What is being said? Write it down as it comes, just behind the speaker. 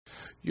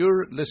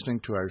You're listening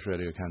to Irish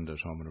Radio Canada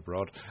at Home and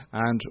Abroad,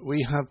 and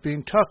we have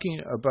been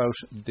talking about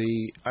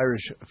the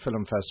Irish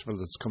Film Festival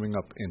that's coming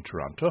up in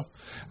Toronto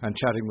and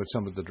chatting with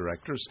some of the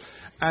directors.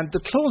 And the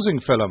closing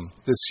film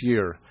this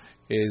year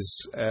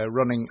is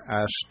running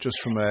at, just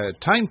from a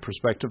time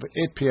perspective,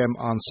 8 p.m.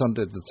 on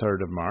Sunday the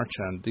 3rd of March,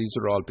 and these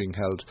are all being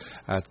held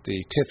at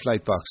the TIFF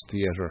Lightbox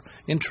Theatre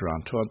in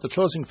Toronto. And the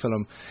closing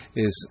film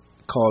is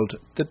called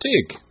The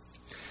Dig.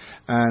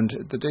 And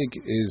The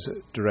Dig is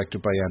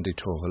directed by Andy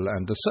Tohill,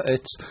 and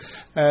it's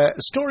a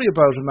story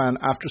about a man,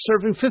 after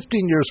serving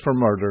 15 years for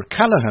murder,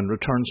 Callahan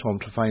returns home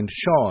to find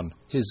Sean,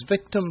 his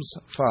victim's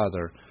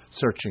father,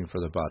 searching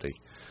for the body.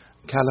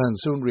 Callahan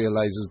soon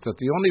realises that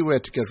the only way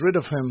to get rid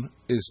of him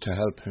is to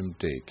help him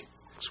dig.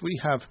 So we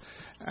have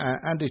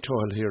Andy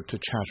Tohill here to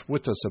chat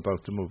with us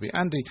about the movie.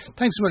 Andy,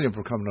 thanks a million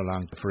for coming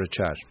along for a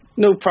chat.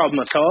 No problem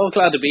at all.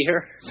 Glad to be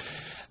here.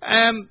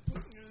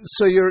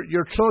 So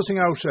you're closing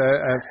out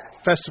a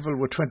festival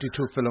with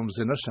 22 films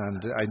in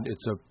it, and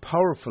it's a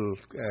powerful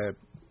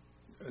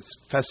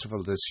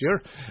festival this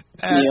year.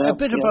 A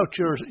bit about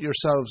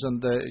yourselves,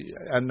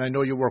 and I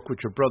know you work with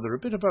your brother. A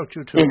bit about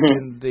you two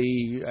in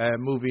the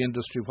movie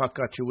industry. What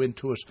got you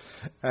into it?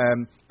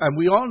 And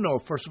we all know,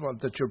 first of all,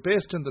 that you're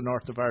based in the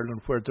north of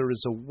Ireland, where there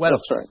is a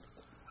wealth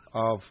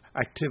of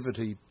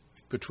activity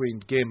between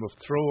Game of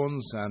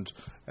Thrones and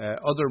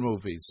other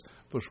movies.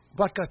 But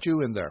what got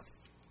you in there?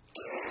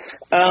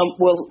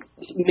 Well,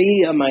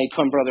 me and my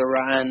twin brother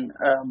Ryan,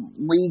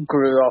 we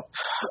grew up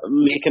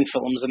making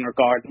films in our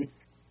garden.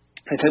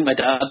 I think my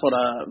dad bought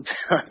a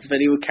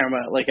video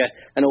camera, like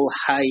an old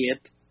high-8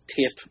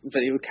 tape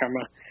video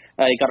camera.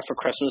 He got it for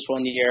Christmas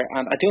one year,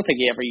 and I don't think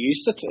he ever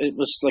used it. It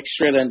was like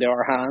straight into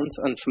our hands,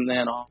 and from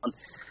then on,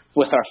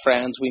 with our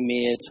friends, we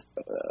made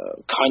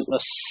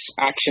countless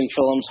action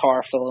films,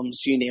 horror films,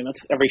 you name it,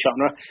 every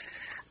genre.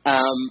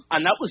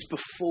 And that was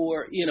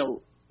before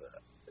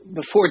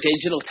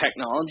digital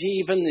technology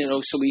even,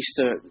 so we used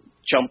to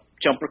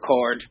jump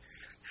record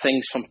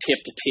things from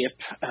tape to tape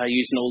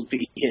using old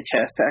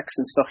VHS decks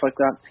and stuff like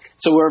that.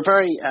 So we're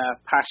very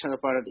passionate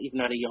about it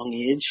even at a young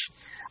age.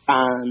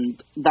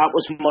 And that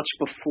was much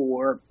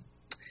before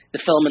the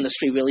film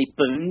industry really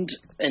boomed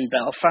in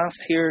Belfast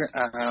here.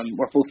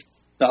 We're both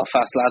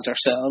Belfast lads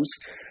ourselves.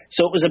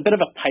 So it was a bit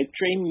of a pipe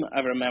dream. I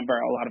remember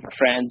a lot of our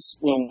friends,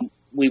 when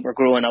we were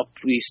growing up,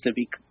 we used to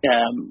be...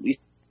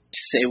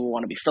 say we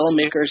want to be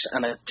filmmakers,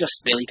 and it just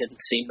really didn't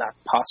seem that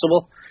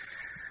possible.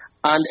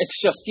 And it's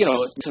just,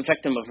 it's a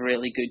victim of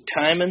really good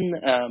timing.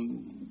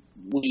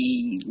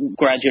 We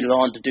graduated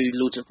on to do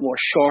loads of more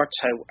shorts.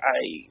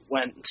 I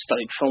went and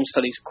studied film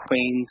studies at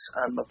Queen's,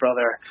 and my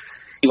brother,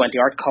 he went to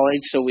art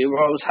college, so we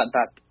always had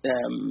that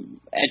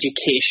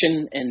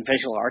education in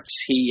visual arts.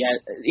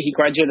 He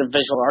graduated a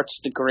visual arts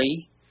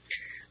degree.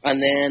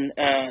 And then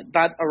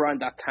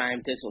around that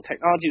time, digital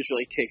technology was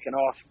really taking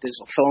off,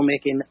 digital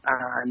filmmaking,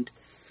 and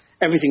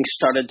everything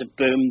started to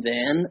boom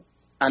then,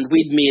 and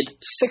we'd made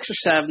 6 or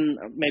 7,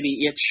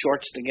 maybe 8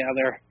 shorts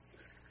together,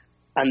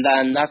 and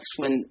then that's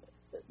when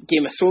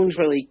Game of Thrones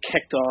really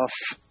kicked off.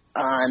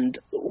 And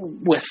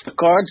with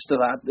regards to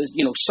that,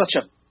 such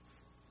a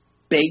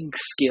big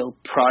scale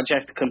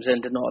project comes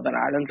into Northern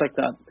Ireland like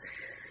that.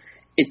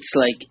 It's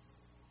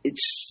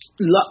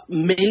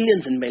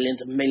millions and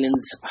millions and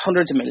millions,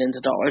 hundreds of millions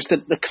of dollars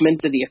that come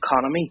into the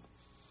economy.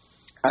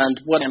 And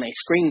what NI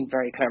Screen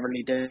very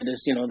cleverly did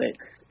is,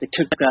 they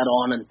took that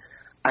on,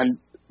 and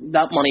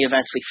that money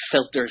eventually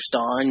filters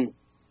down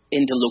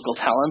into local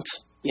talent,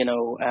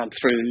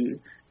 through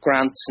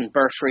grants and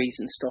bursaries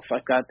and stuff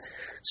like that.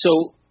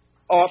 So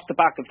off the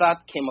back of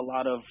that came a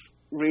lot of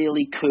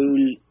really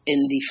cool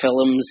indie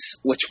films,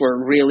 which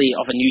were really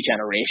of a new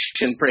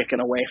generation, breaking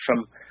away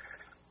from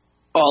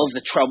all of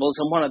the troubles,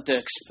 and wanted to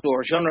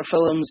explore genre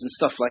films and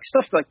stuff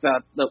like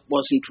that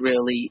wasn't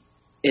really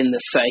in the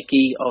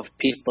psyche of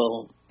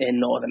people in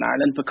Northern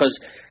Ireland, because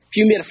if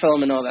you made a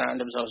film in Northern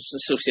Ireland, it was always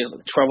associated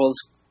with the troubles,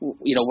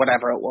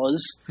 whatever it was.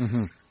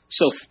 Mm-hmm.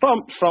 So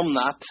from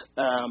that,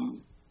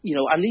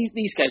 and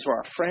these guys were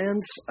our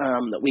friends,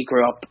 that we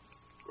grew up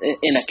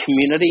in a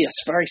community, a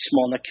very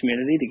small knit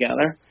community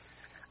together.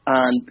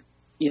 And,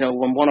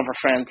 when one of our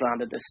friends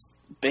landed this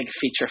big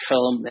feature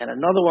film, then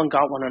another one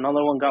got one,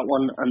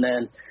 and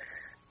then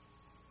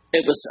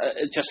it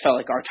just felt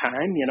like our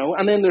time,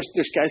 and then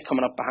there's guys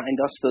coming up behind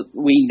us that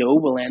we know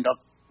will end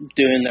up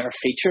doing their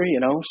feature,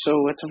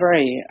 so it's a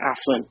very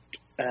affluent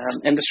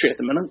industry at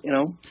the minute,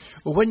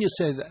 Well, when you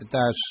say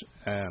that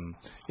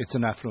it's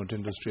an affluent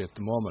industry at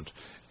the moment,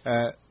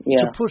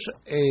 to put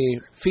a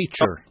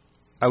feature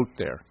out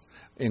there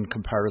in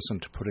comparison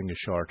to putting a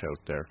short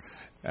out there,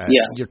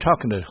 you're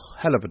talking a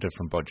hell of a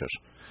different budget.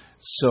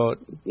 So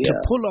to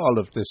pull all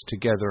of this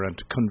together and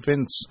to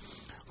convince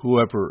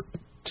whoever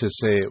to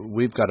say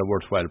we've got a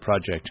worthwhile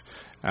project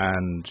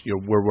and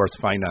we're worth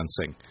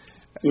financing,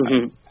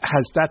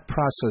 has that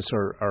process,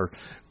 or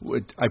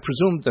I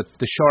presume that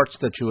the shorts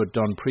that you had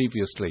done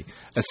previously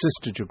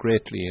assisted you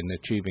greatly in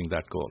achieving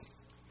that goal?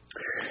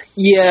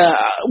 Yeah,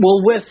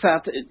 well, with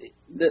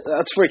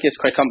that's where it gets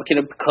quite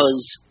complicated,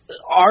 because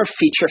our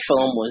feature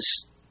film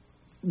was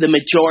the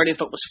majority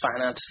of it was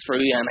financed through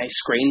NI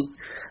Screen.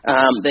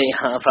 They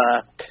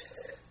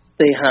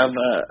have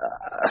a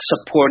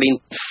supporting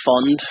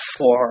fund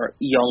for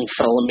young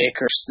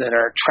filmmakers that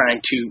are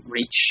trying to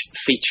reach a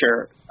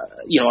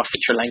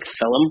feature-length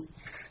film.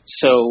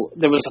 So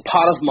there was a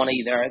pot of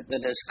money there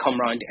that has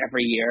come around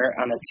every year,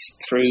 and it's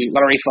through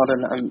lottery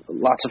funding and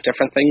lots of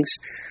different things.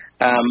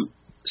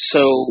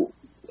 So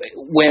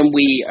when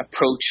we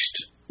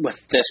approached with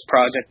this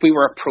project, we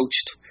were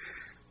approached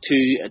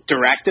to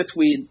direct it.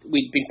 We'd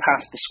been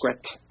passed the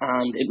script,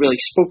 and it really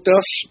spoke to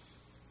us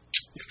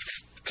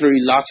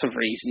through lots of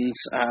reasons.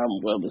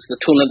 It was the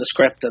tone of the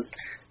script and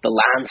the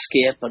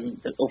landscape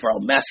and the overall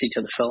message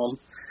of the film.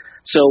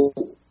 So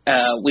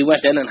we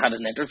went in and had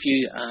an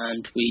interview,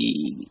 and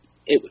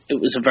it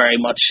was a very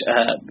much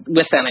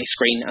with NI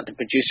Screen, and the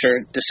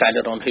producer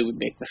decided on who would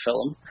make the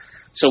film.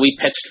 So we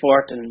pitched for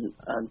it, and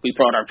we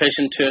brought our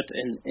vision to it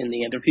in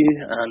the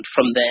interview, and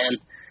from then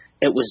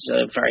it was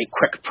a very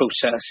quick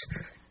process,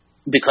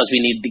 because we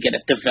needed to get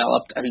it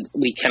developed, and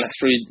we kind of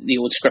threw the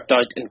old script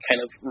out and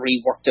kind of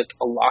reworked it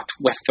a lot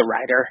with the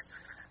writer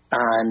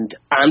and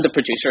the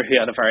producer,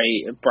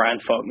 Brian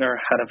Faulkner,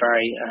 had a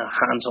very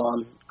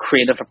hands-on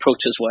creative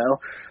approach as well.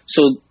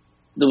 So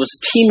there was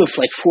a team of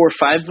like 4 or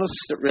 5 of us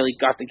that really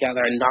got together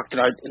and knocked it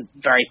out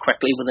very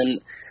quickly within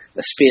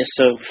the space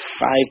of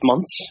 5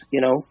 months,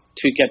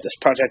 to get this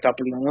project up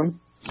and running.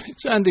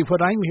 So Andy,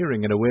 what I'm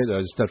hearing in a way though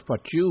is that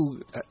what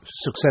you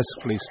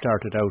successfully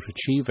started out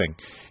achieving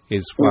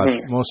is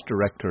what most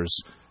directors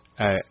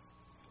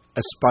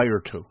aspire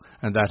to,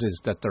 and that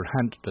is that they're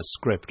handed a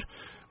script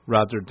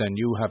rather than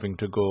you having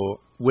to go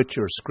with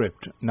your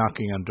script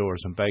knocking on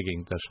doors and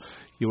begging. That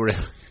you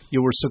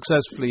were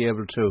successfully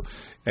able to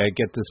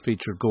get this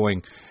feature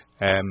going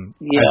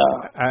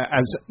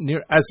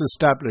as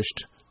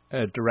established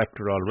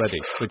director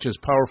already, which is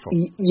powerful.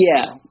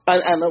 Yeah,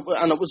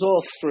 and it was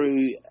all through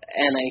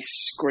NI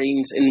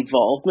Screen's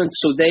involvement.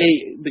 So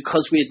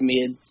because we had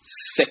made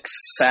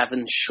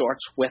 6-7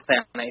 shorts with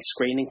NI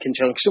Screen in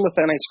conjunction with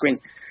NI Screen,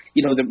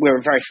 we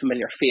were very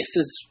familiar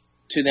faces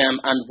to them.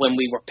 And when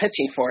we were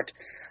pitching for it,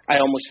 I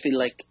almost feel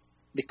like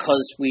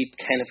because we'd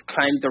kind of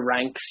climbed the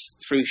ranks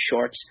through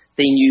shorts,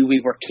 they knew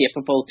we were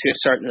capable to a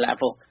certain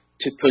level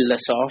to pull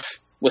this off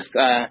with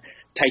a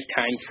tight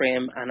time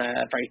frame and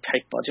a very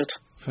tight budget.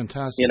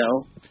 Fantastic.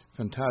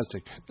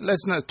 Fantastic.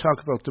 Let's now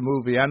talk about the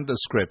movie and the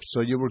script.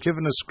 So you were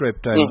given a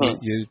script and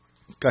you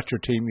got your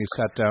team, you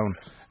sat down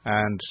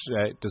and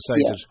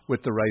decided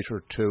with the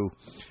writer to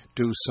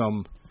do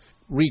some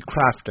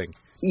recrafting.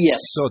 Yes.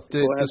 So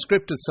the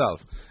script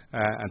itself,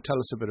 and tell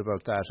us a bit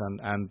about that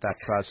and that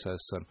process.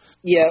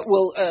 Yeah,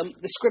 well,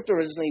 the script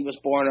originally was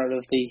born out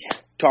of the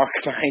dark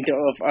mind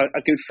of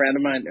a good friend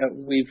of mine.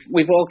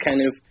 We've all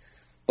kind of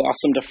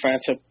blossomed a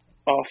friendship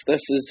off.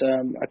 This is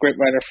a great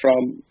writer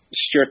from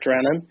Stuart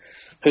Drennan,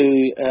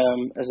 who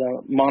is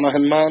a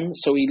Monaghan man,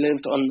 so he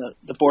lived on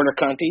the border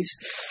counties,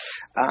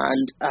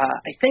 and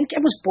I think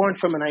it was born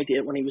from an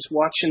idea when he was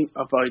watching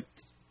about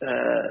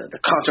the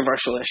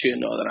controversial issue in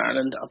Northern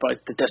Ireland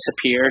about the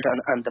disappeared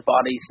and the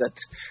bodies that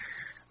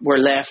were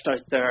left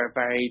out there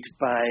buried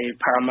by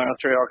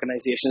paramilitary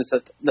organisations,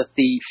 that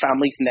the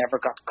families never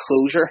got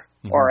closure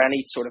or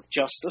any sort of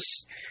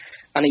justice.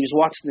 And he was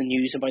watching the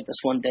news about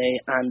this one day,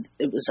 and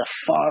it was a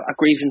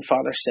grieving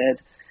father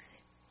said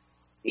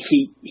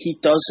he's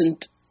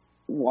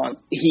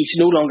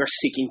no longer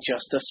seeking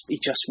justice, he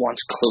just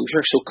wants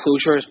closure. So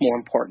closure is more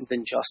important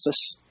than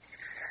justice.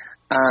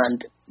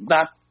 And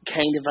that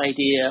kind of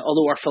idea,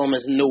 although our film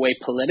is in no way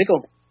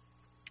political,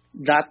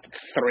 that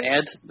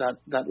thread, that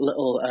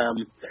little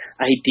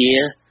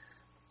idea,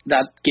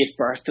 that gave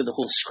birth to the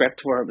whole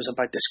script, where it was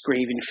about this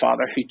grieving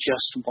father who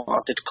just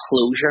wanted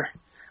closure.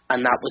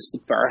 And that was the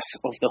birth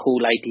of the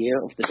whole idea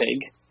of the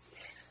dig.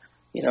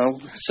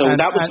 So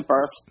that was the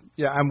birth.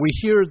 Yeah, and we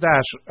hear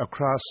that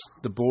across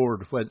the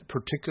board,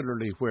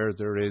 particularly where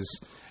there is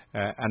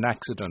an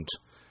accident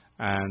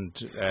and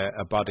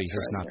a body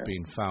has not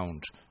been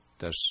found,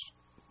 that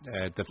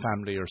the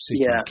family are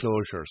seeking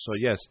closure. So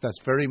yes, that's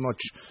very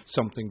much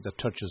something that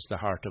touches the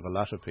heart of a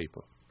lot of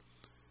people.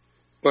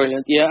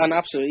 Brilliant, yeah, and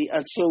absolutely.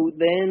 And so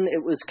then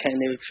it was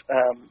kind of...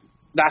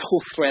 that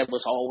whole thread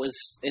was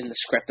always in the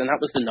script, and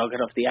that was the nugget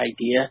of the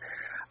idea.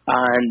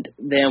 And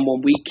then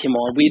when we came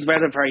on, we'd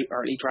read a very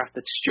early draft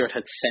that Stuart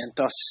had sent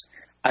us,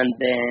 and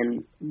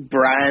then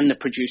Brian, the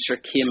producer,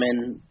 came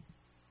in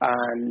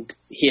and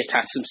he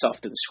attached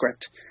himself to the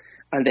script,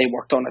 and they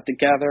worked on it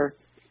together.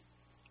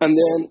 And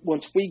then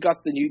once we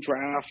got the new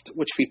draft,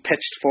 which we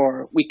pitched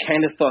for, we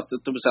kind of thought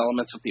that there was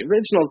elements of the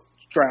original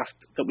draft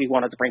that we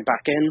wanted to bring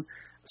back in,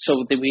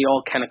 so that we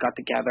all kind of got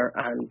together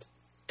and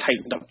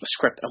tightened up the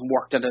script and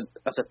worked at it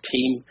as a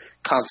team,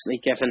 constantly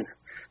giving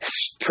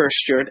poor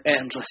Stuart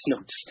endless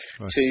notes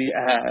to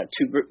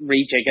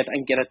rejig it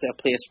and get it to a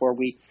place where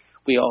we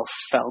all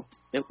felt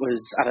it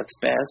was at its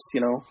best,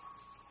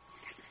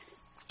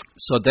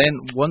 So then,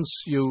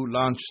 once you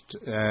launched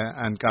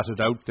and got it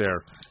out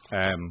there,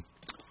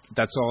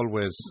 that's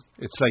always,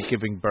 it's like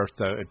giving birth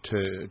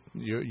to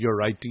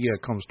your idea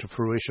comes to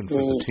fruition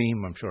for the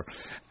team, I'm sure.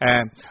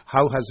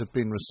 How has it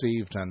been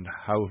received, and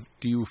how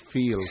do you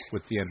feel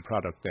with the end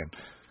product then?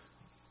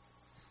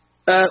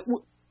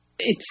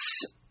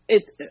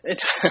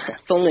 It's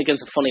filming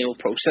is a funny old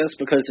process,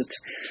 because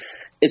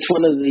it's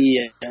one of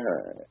the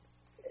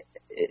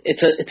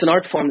it's an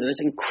art form that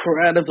is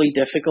incredibly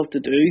difficult to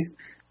do,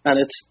 and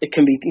it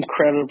can be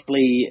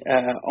incredibly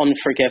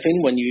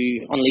unforgiving when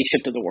you unleash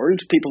it to the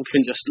world. People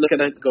can just look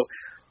at it and go,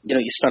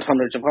 you spent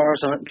hundreds of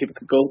hours on it, and people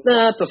could go,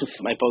 nah, it doesn't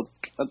fit my boat,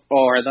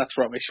 or that's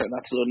rubbish, or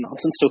that's a load of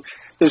nonsense. So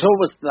there's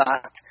always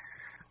that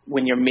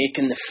when you're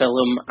making the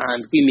film,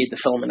 and we made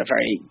the film in a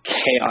very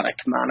chaotic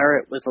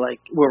manner. It was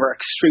like we were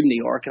extremely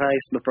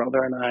organised, my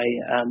brother and I,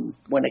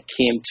 when it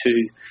came to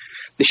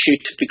the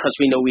shoot, because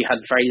we know we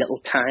had very little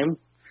time.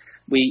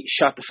 We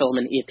shot the film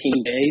in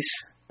 18 days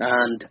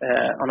and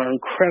on an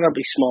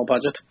incredibly small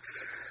budget.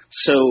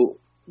 So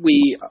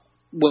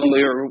when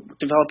we were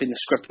developing the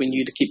script, we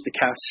knew to keep the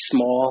cast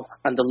small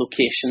and the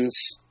locations,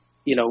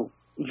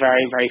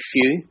 very, very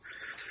few.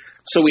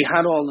 So we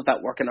had all of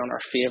that working on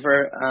our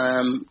favour.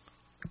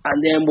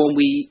 And then when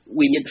we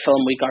made the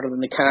film, we got it in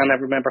the can.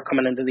 I remember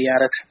coming into the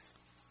edit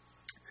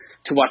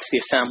to watch the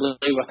assembly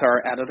with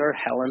our editor,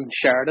 Helen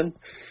Sheridan.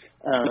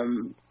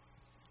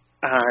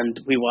 And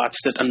we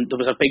watched it, and there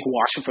was a big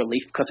wash of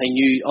relief, because I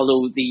knew,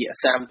 although the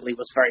assembly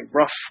was very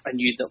rough, I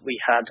knew that we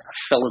had a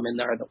film in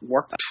there that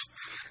worked.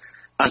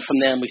 And from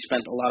then we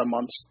spent a lot of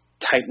months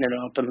tightening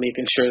it up and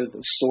making sure that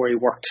the story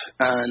worked.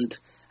 And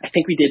I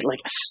think we did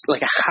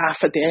like a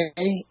half a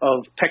day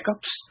of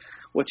pickups,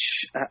 which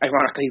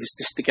ironically was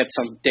just to get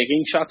some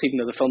digging shots, even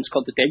though the film's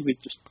called The Dig. We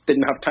just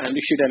didn't have time to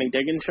shoot any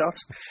digging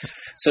shots.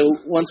 So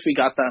once we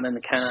got that in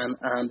the can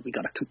and we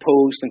got it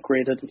composed and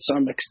graded and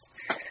sound mixed,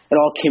 it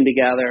all came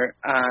together.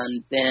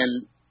 And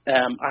then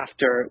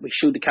after we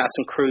showed the cast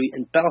and crew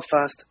in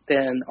Belfast,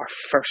 then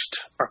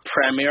our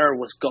premiere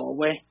was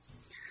Galway.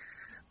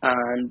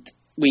 And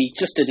we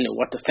just didn't know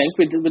what to think.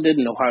 We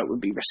didn't know how it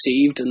would be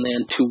received. And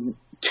then to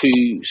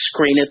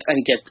screen it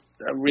and get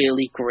a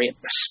really great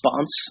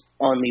response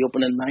on the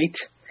opening night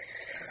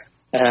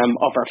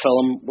of our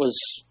film was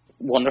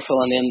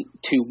wonderful. And then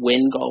to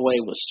win Galway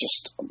was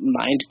just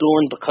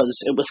mind-blowing, because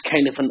it was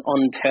kind of an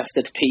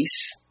untested piece.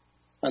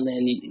 And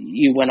then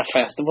you win a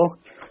festival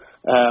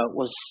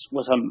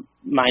was a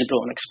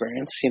mind-blowing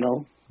experience,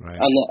 Right. And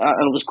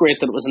it was great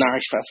that it was an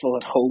Irish festival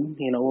at home,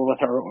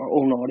 with our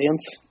own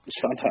audience. It was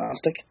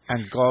fantastic.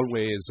 And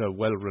Galway is a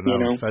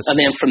well-renowned festival. And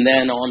then from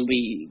then on,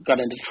 we got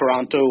into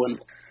Toronto, and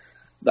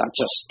that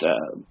just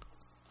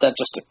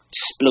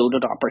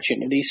exploded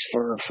opportunities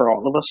for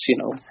all of us,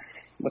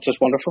 which is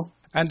wonderful.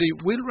 Andy,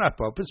 we'll wrap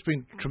up. It's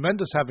been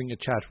tremendous having a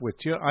chat with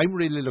you. I'm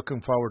really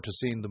looking forward to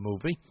seeing the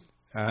movie.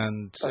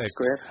 And that's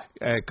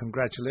great.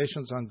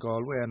 Congratulations on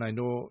Galway. And I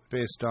know,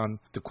 based on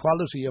the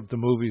quality of the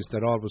movies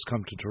that always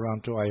come to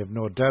Toronto, I have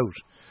no doubt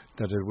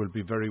that it will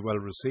be very well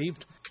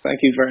received. Thank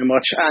you very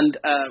much. And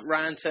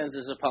Ryan sends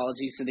his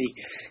apologies that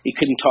he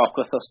couldn't talk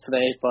with us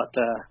today, but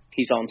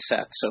he's on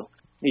set, so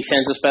he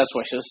sends his best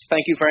wishes.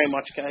 Thank you very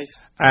much, guys.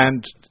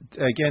 And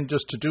again,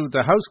 just to do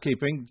the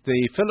housekeeping,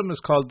 the film is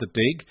called The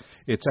Dig.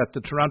 It's at the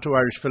Toronto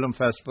Irish Film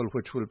Festival,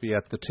 which will be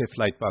at the TIFF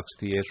Lightbox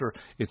Theatre.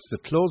 It's the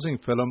closing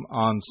film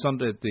on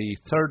Sunday, the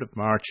 3rd of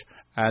March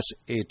at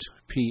 8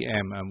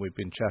 p.m. And we've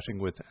been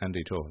chatting with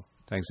Andy Tohill.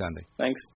 Thanks, Andy. Thanks.